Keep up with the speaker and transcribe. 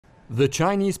The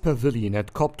Chinese pavilion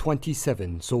at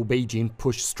COP27 saw Beijing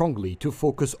push strongly to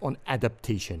focus on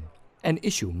adaptation, an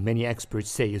issue many experts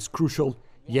say is crucial,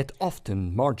 yet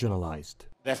often marginalized.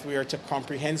 If we are to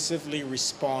comprehensively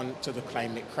respond to the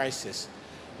climate crisis,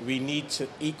 we need to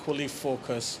equally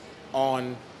focus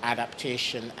on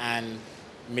adaptation and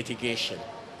mitigation.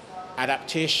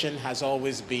 Adaptation has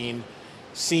always been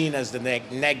seen as the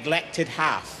neglected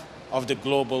half of the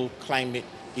global climate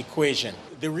equation.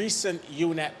 The recent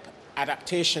UNEP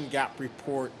Adaptation Gap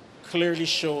report clearly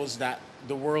shows that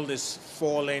the world is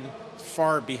falling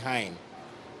far behind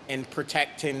in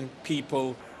protecting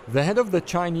people. The head of the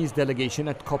Chinese delegation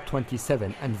at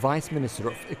COP27 and Vice Minister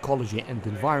of Ecology and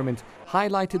Environment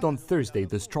highlighted on Thursday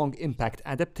the strong impact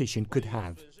adaptation could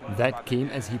have. That came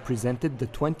as he presented the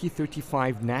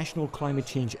 2035 National Climate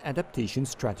Change Adaptation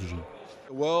Strategy.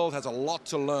 The world has a lot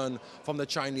to learn from the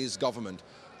Chinese government.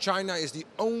 China is the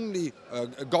only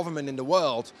government in the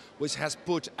world which has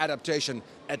put adaptation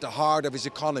at the heart of its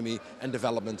economy and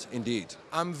development indeed.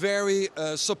 I'm very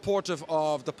supportive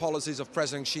of the policies of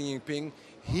President Xi Jinping.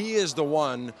 He is the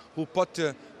one who put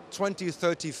the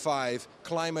 2035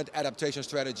 climate adaptation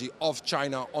strategy of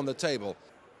China on the table.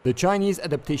 The Chinese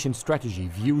adaptation strategy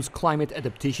views climate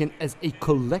adaptation as a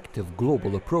collective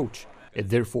global approach. It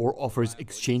therefore offers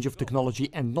exchange of technology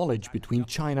and knowledge between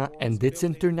China and its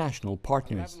international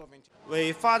partners.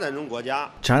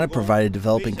 China provided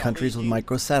developing countries with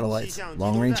microsatellites,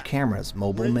 long-range cameras,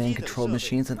 mobile man-controlled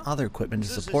machines, and other equipment to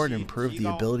support and improve the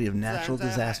ability of natural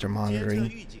disaster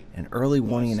monitoring and early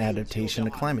warning and adaptation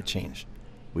to climate change.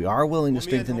 We are willing to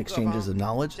strengthen exchanges of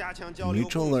knowledge and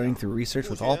mutual learning through research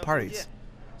with all parties,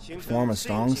 to form a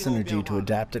strong synergy to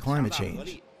adapt to climate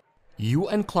change.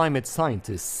 UN climate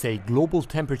scientists say global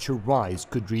temperature rise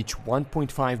could reach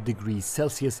 1.5 degrees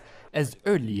Celsius as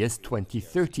early as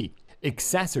 2030,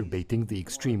 exacerbating the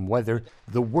extreme weather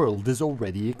the world is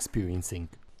already experiencing.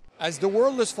 As the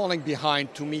world is falling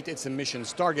behind to meet its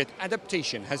emissions target,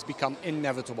 adaptation has become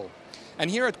inevitable. And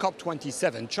here at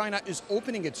COP27, China is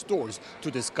opening its doors to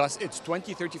discuss its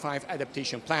 2035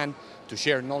 adaptation plan, to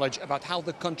share knowledge about how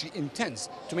the country intends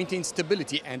to maintain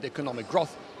stability and economic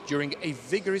growth during a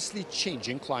vigorously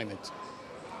changing climate.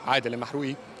 Adel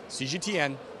Mahroui,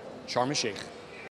 CGTN, Sharm el-Sheikh.